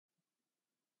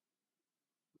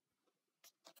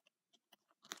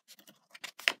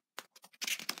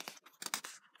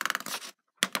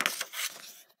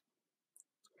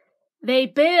They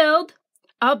build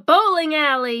a bowling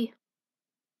alley.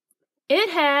 It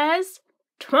has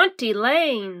 20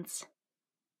 lanes.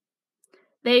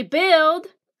 They build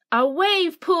a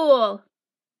wave pool.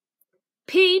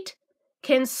 Pete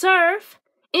can surf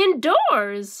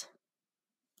indoors.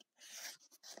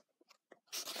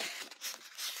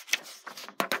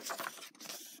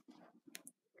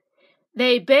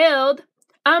 They build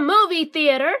a movie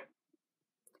theater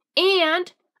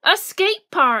and a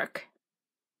skate park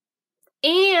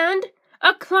and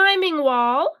a climbing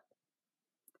wall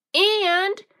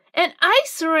and an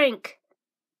ice rink.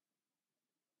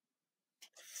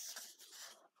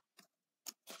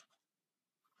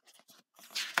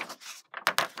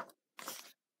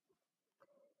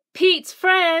 Pete's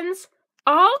friends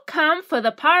all come for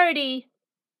the party.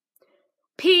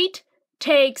 Pete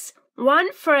takes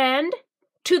one friend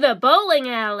to the bowling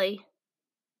alley.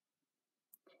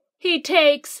 He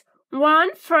takes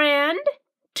one friend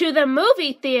to the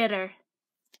movie theater.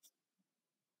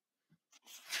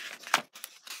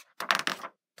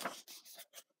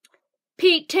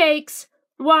 Pete takes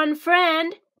one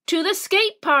friend to the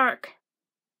skate park.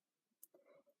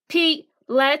 Pete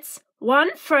lets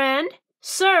one friend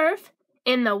surf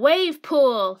in the wave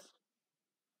pool.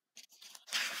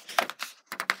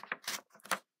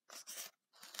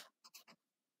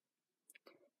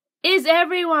 Is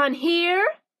everyone here?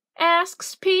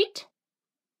 Asks Pete.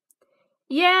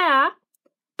 Yeah,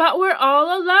 but we're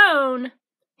all alone,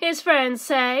 his friends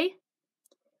say.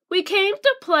 We came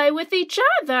to play with each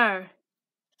other.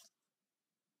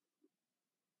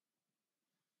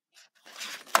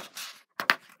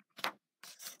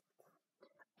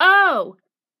 Oh,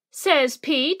 says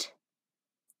Pete.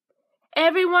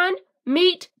 Everyone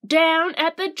meet down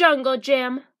at the jungle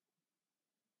gym.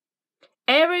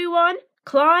 Everyone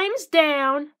climbs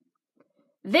down.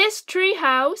 This tree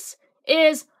house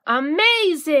is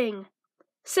amazing,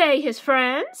 say his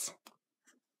friends.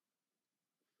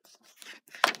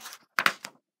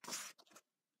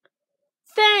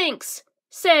 Thanks,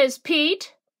 says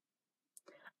Pete.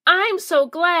 I'm so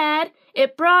glad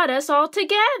it brought us all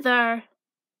together.